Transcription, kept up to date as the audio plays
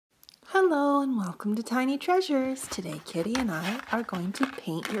Hello and welcome to Tiny Treasures. Today Kitty and I are going to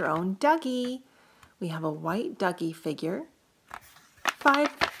paint your own Duggee. We have a white Duggee figure, 5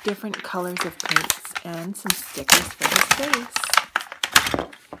 different colors of paints, and some stickers for his face.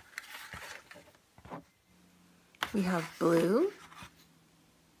 We have blue,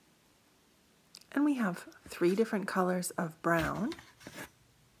 and we have 3 different colors of brown,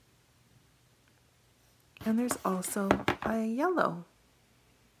 and there's also a yellow.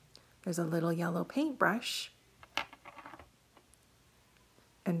 There's a little yellow paintbrush,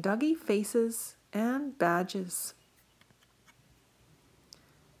 and Duggee faces and badges.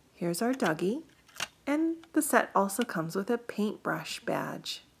 Here's our Duggee, and the set also comes with a paintbrush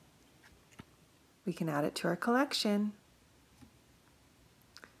badge. We can add it to our collection.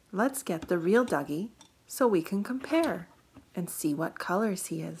 Let's get the real Duggee so we can compare and see what colors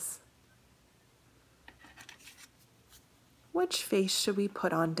he is. Which face should we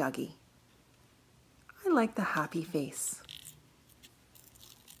put on Duggee? I like the happy face.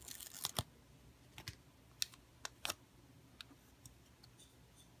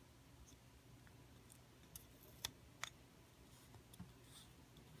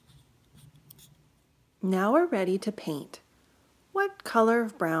 Now we're ready to paint. What color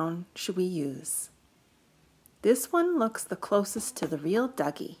of brown should we use? This one looks the closest to the real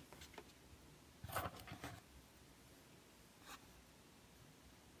Duggee.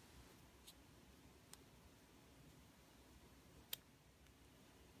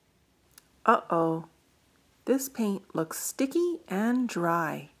 Uh-oh, this paint looks sticky and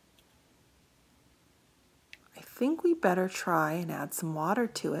dry. I think we better try and add some water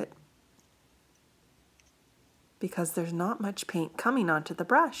to it because there's not much paint coming onto the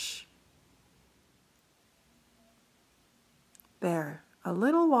brush. There, a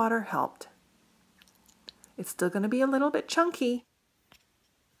little water helped. It's still going to be a little bit chunky.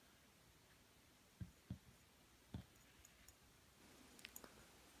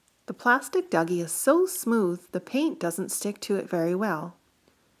 The plastic Duggee is so smooth the paint doesn't stick to it very well.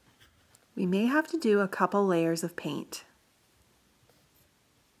 We may have to do a couple layers of paint.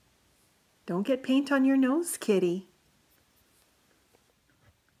 Don't get paint on your nose, Kitty.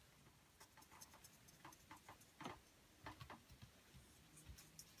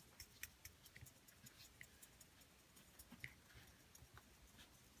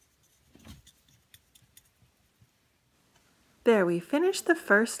 There, we finished the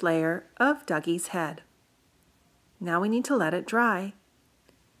first layer of Duggee's head. Now we need to let it dry.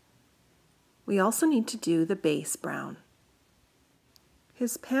 We also need to do the base brown.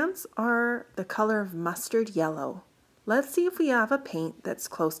 His pants are the color of mustard yellow. Let's see if we have a paint that's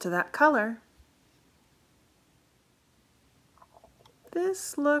close to that color.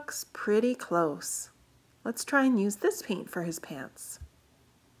 This looks pretty close. Let's try and use this paint for his pants.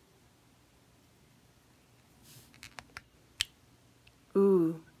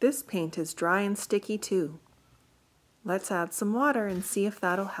 Ooh, this paint is dry and sticky too. Let's add some water and see if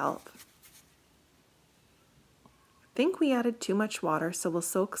that'll help. I think we added too much water, so we'll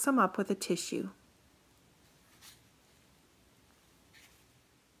soak some up with a tissue.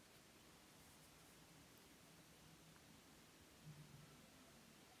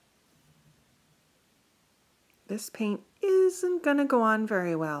 This paint isn't going to go on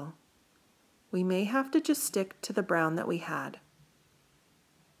very well. We may have to just stick to the brown that we had.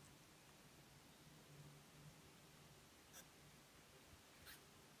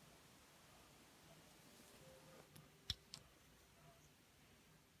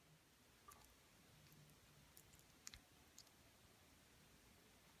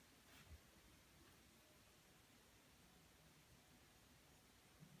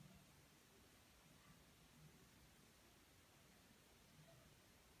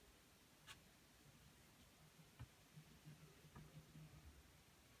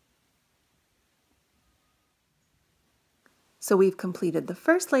 So we've completed the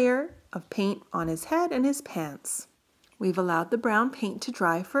first layer of paint on his head and his pants. We've allowed the brown paint to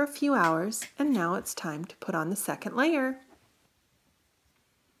dry for a few hours, and now it's time to put on the second layer.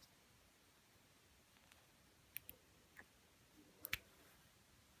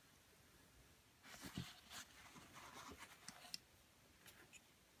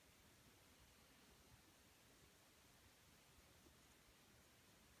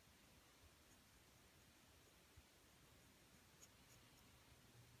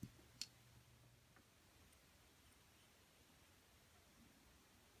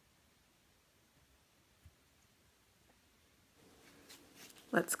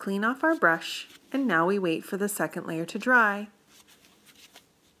 Let's clean off our brush, and now we wait for the second layer to dry.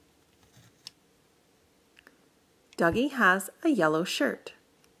 Duggee has a yellow shirt.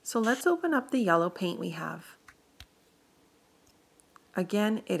 So let's open up the yellow paint we have.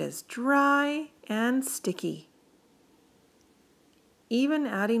 Again, it is dry and sticky. Even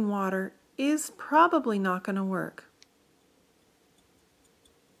adding water is probably not going to work.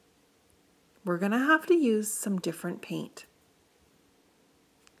 We're going to have to use some different paint.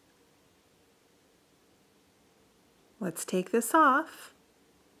 Let's take this off.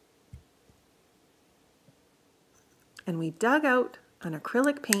 And we dug out an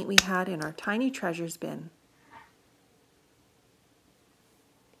acrylic paint we had in our Tiny Treasures bin.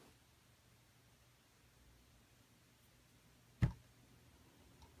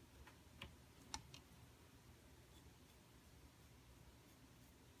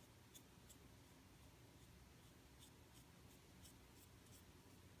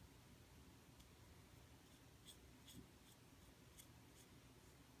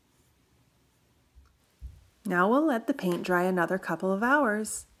 Now we'll let the paint dry another couple of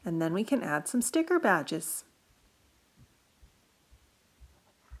hours, and then we can add some sticker badges.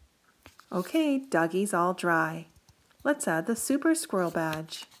 Okay, Dougie's all dry. Let's add the Super Squirrel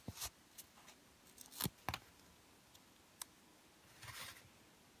badge.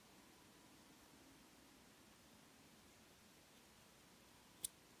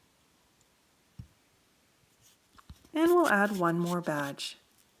 And we'll add one more badge,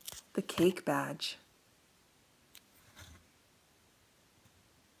 the Cake badge.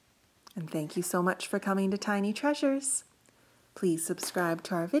 And thank you so much for coming to Tiny Treasures. Please subscribe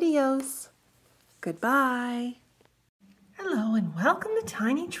to our videos. Goodbye. Hello and welcome to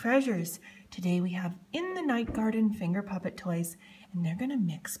Tiny Treasures. Today we have In the Night Garden finger puppet toys, and they're going to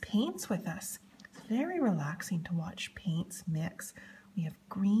mix paints with us. It's very relaxing to watch paints mix. We have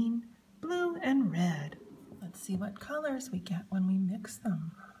green, blue, and red. Let's see what colors we get when we mix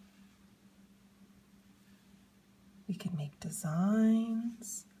them. We can make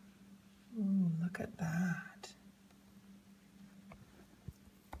designs. Ooh, look at that.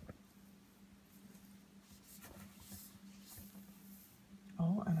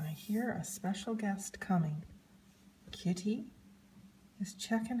 Oh, and I hear a special guest coming. Kitty is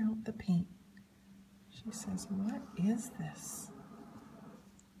checking out the paint. She says, "What is this?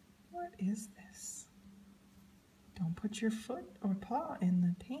 What is this? Don't put your foot or paw in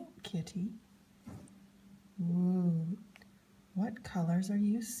the paint, Kitty." Ooh, what colors are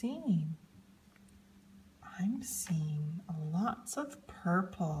you seeing? I'm seeing lots of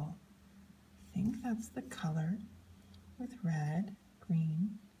purple. I think that's the color with red,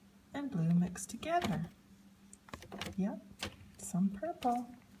 green, and blue mixed together. Yep, some purple.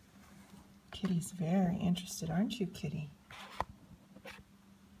 Kitty's very interested, aren't you, Kitty?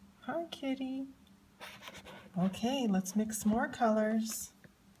 Hi, Kitty. Okay, let's mix some more colors.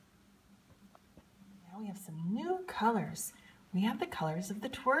 Now we have some new colors. We have the colors of the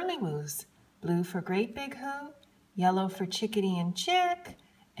Twirly-Woos. Blue for Great Big Who, yellow for Chickadee and Chick,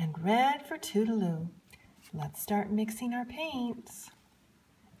 and red for Toodaloo. Let's start mixing our paints.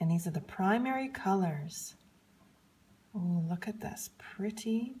 And these are the primary colors. Oh, look at this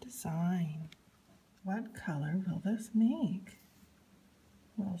pretty design. What color will this make?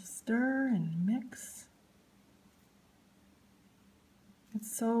 We'll stir and mix.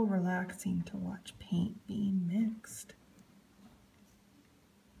 It's so relaxing to watch paint being mixed.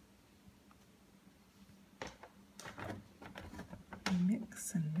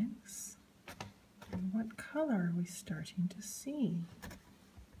 Mix and mix. And what color are we starting to see?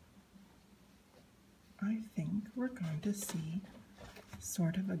 I think we're going to see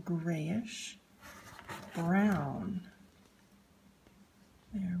sort of a grayish brown.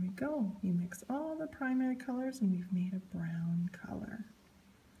 There we go. You mix all the primary colors and we've made a brown color.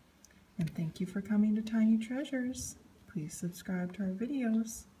 And thank you for coming to Tiny Treasures. Please subscribe to our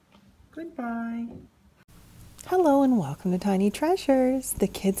videos. Goodbye. Hello and welcome to Tiny Treasures. The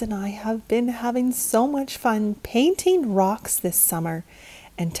kids and I have been having so much fun painting rocks this summer,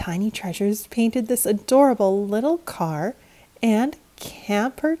 and Tiny Treasures painted this adorable little car and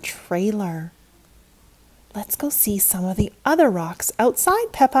camper trailer. Let's go see some of the other rocks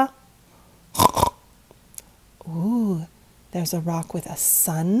outside, Peppa. Ooh, there's a rock with a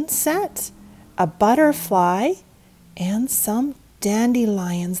sunset, a butterfly, and some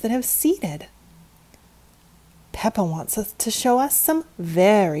dandelions that have seeded. Peppa wants us to show us some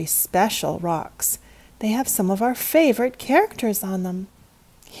very special rocks. They have some of our favorite characters on them.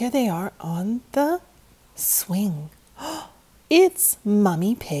 Here they are on the swing. It's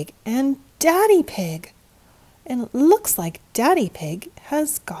Mummy Pig and Daddy Pig. And it looks like Daddy Pig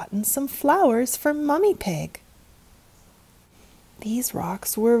has gotten some flowers for Mummy Pig. These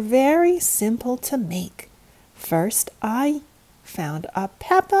rocks were very simple to make. First, I found a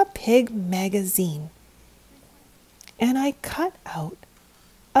Peppa Pig magazine and I cut out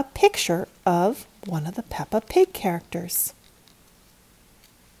a picture of one of the Peppa Pig characters.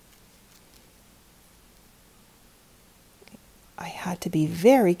 I had to be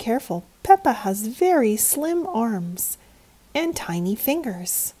very careful. Peppa has very slim arms and tiny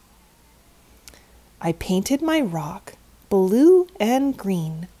fingers. I painted my rock blue and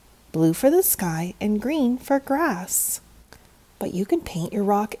green, blue for the sky and green for grass. But you can paint your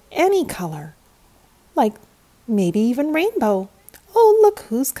rock any color, like maybe even rainbow. Oh, look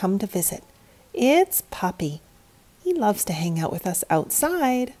who's come to visit. It's Puppy. He loves to hang out with us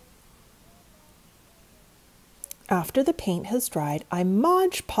outside. After the paint has dried, I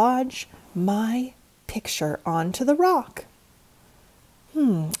Mod Podge my picture onto the rock.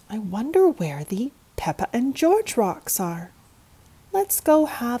 I wonder where the Peppa and George rocks are. Let's go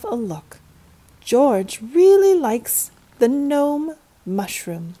have a look. George really likes the gnome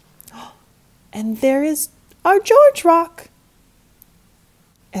mushroom. And there is our George rock.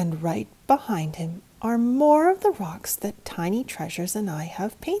 And right behind him are more of the rocks that Tiny Treasures and I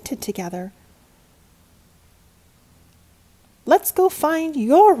have painted together. Let's go find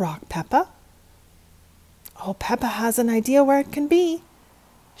your rock, Peppa. Oh, Peppa has an idea where it can be.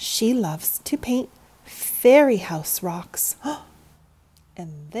 She loves to paint fairy house rocks.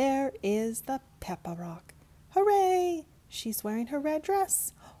 And there is the Peppa rock. Hooray! She's wearing her red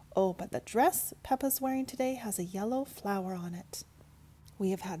dress. Oh, but the dress Peppa's wearing today has a yellow flower on it.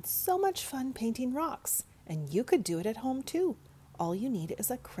 We have had so much fun painting rocks, and you could do it at home too. All you need is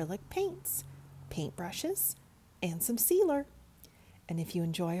acrylic paints, paintbrushes, and some sealer. And if you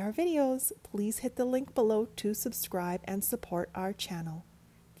enjoy our videos, please hit the link below to subscribe and support our channel.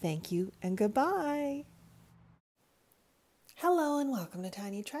 Thank you and goodbye. Hello and welcome to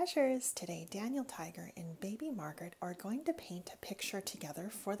Tiny Treasures. Today Daniel Tiger and baby Margaret are going to paint a picture together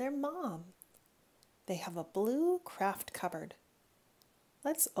for their mom. They have a blue craft cupboard.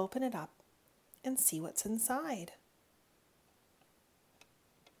 Let's open it up and see what's inside.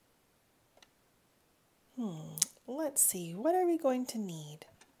 Let's see, what are we going to need?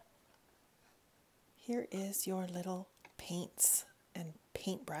 Here is your little paints and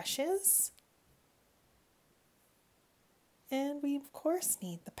paintbrushes. And we of course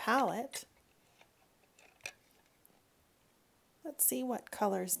need the palette. Let's see what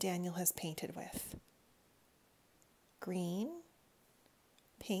colors Daniel has painted with. Green,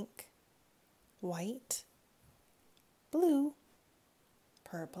 pink, white, blue,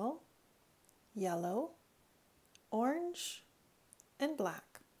 purple, yellow, orange, and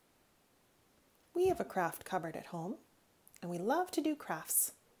black. We have a craft cupboard at home, and we love to do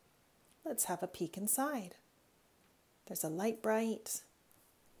crafts. Let's have a peek inside. There's a light bright,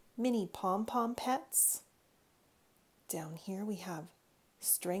 mini pom-pom pets. Down here we have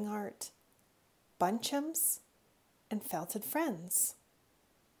string art, bunchums, and felted friends.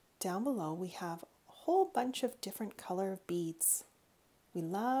 Down below we have a whole bunch of different color beads. We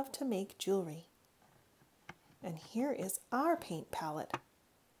love to make jewelry. And here is our paint palette.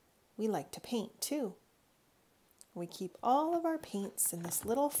 We like to paint too. We keep all of our paints in this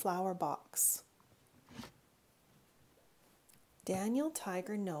little flower box. Daniel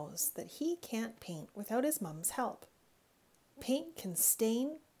Tiger knows that he can't paint without his mom's help. Paint can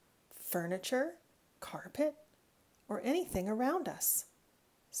stain furniture, carpet, or anything around us.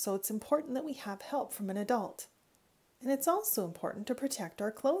 So it's important that we have help from an adult. And it's also important to protect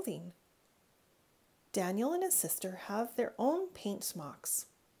our clothing. Daniel and his sister have their own paint smocks.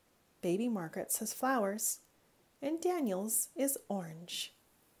 Baby Margaret's has flowers, and Daniel's is orange.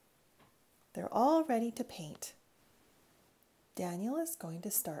 They're all ready to paint. Daniel is going to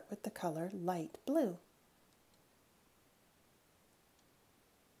start with the color light blue.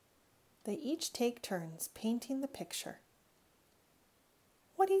 They each take turns painting the picture.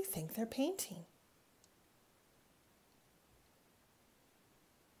 What do you think they're painting?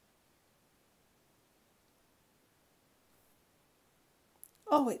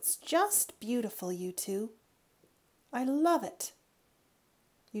 Oh, it's just beautiful, you two. I love it.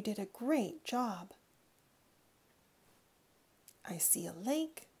 You did a great job. I see a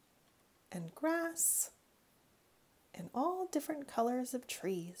lake and grass and all different colors of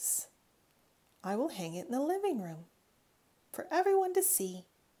trees. I will hang it in the living room for everyone to see.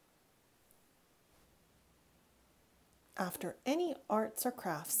 After any arts or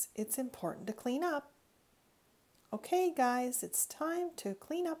crafts, it's important to clean up. Okay, guys, it's time to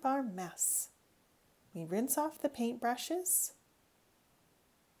clean up our mess. We rinse off the paintbrushes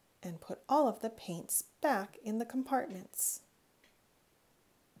and put all of the paints back in the compartments.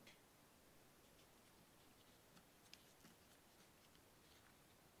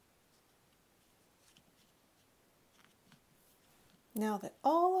 Now that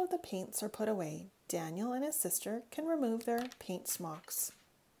all of the paints are put away, Daniel and his sister can remove their paint smocks.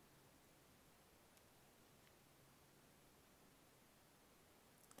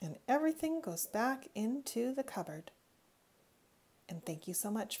 And everything goes back into the cupboard. And thank you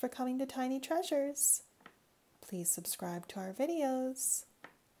so much for coming to Tiny Treasures. Please subscribe to our videos.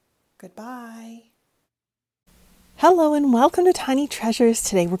 Goodbye. Hello and welcome to Tiny Treasures.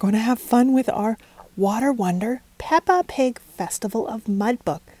 Today we're going to have fun with our Water Wonder Peppa Pig Festival of Mud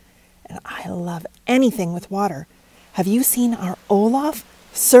book. And I love anything with water. Have you seen our Olaf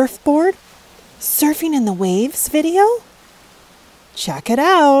surfboard surfing in the waves video? Check it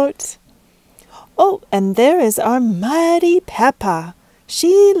out. Oh, and there is our muddy Peppa.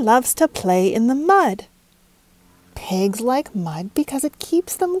 She loves to play in the mud. Pigs like mud because it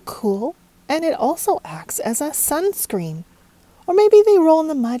keeps them cool and it also acts as a sunscreen. Or maybe they roll in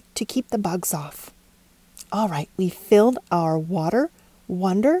the mud to keep the bugs off. All right, we filled our Water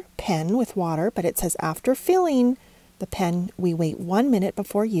Wonder pen with water, but it says after filling the pen, we wait 1 minute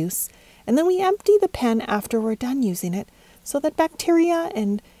before use, and then we empty the pen after we're done using it so that bacteria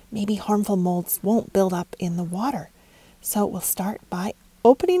and maybe harmful molds won't build up in the water. So we'll start by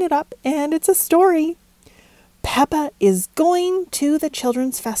opening it up, and it's a story. Peppa is going to the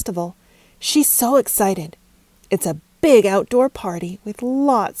Children's Festival. She's so excited. It's a big outdoor party with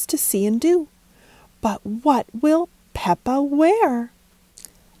lots to see and do. But what will Peppa wear?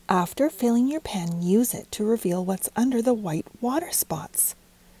 After filling your pen, use it to reveal what's under the white water spots.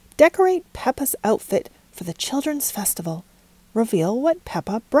 Decorate Peppa's outfit for the Children's Festival. Reveal what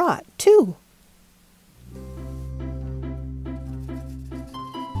Peppa brought, too.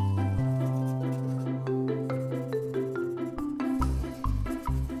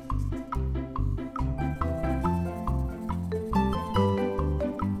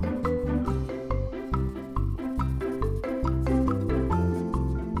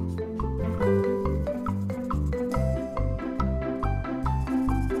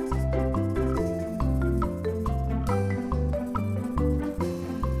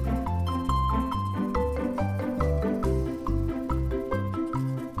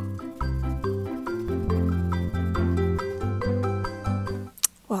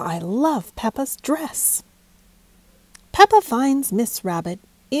 Well, I love Peppa's dress. Peppa finds Miss Rabbit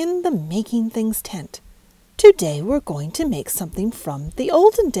in the Making Things tent. Today we're going to make something from the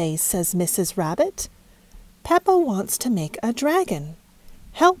olden days, says Mrs. Rabbit. Peppa wants to make a dragon.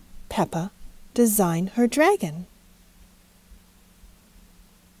 Help Peppa design her dragon.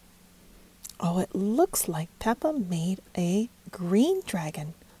 Oh, it looks like Peppa made a green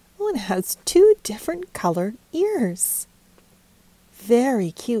dragon. Oh, it has 2 different colored ears.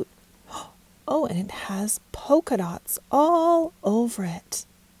 Very cute. Oh, and it has polka dots all over it.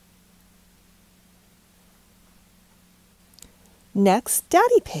 Next,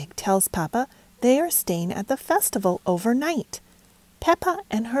 Daddy Pig tells Peppa they are staying at the festival overnight. Peppa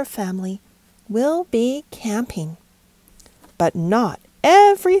and her family will be camping. But not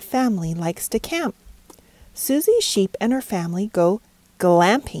every family likes to camp. Susie Sheep and her family go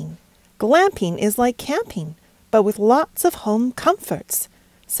glamping. Glamping is like camping, but with lots of home comforts,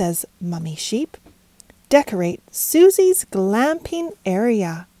 says Mummy Sheep. Decorate Susie's glamping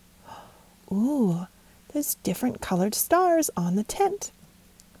area. Ooh, there's different colored stars on the tent.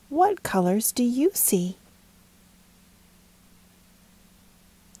 What colors do you see?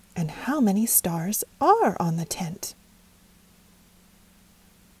 And how many stars are on the tent?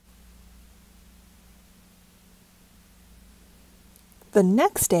 The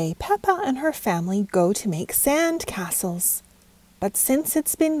next day, Peppa and her family go to make sand castles. But since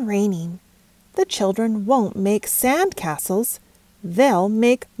it's been raining, the children won't make sand castles. They'll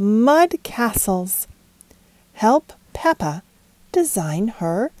make mud castles. Help Peppa design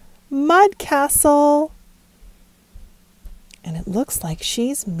her mud castle. And it looks like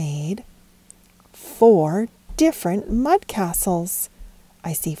she's made 4 different mud castles.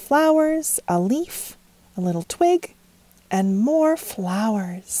 I see flowers, a leaf, a little twig, and more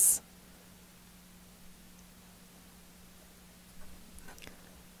flowers.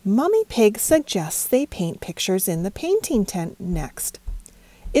 Mummy Pig suggests they paint pictures in the painting tent next.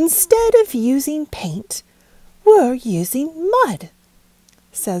 Instead of using paint, we're using mud,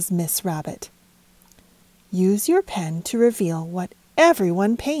 says Miss Rabbit. Use your pen to reveal what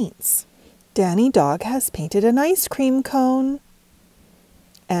everyone paints. Danny Dog has painted an ice cream cone.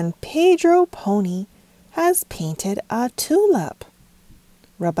 And Pedro Pony has painted a tulip.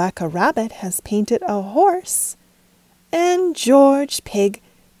 Rebecca Rabbit has painted a horse. And George Pig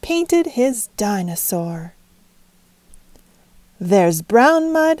painted his dinosaur. There's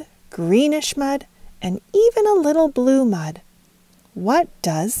brown mud, greenish mud, and even a little blue mud. What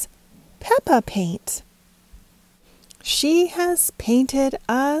does Peppa paint? She has painted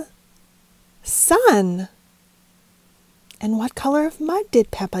a sun. And what color of mud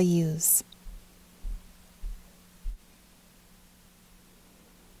did Peppa use?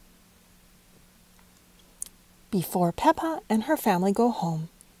 Before Peppa and her family go home,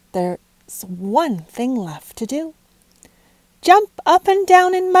 there's one thing left to do. Jump up and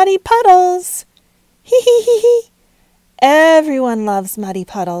down in muddy puddles. Hee hee hee hee. Everyone loves muddy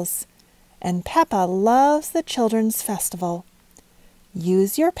puddles, and Peppa loves the Children's Festival.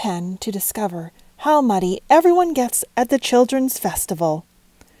 Use your pen to discover how muddy everyone gets at the Children's Festival.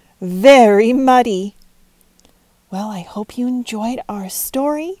 Very muddy. Well, I hope you enjoyed our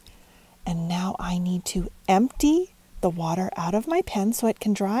story. And now I need to empty the water out of my pen so it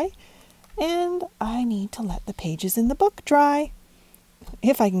can dry. And I need to let the pages in the book dry,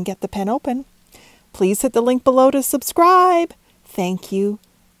 if I can get the pen open. Please hit the link below to subscribe. Thank you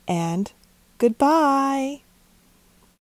and goodbye.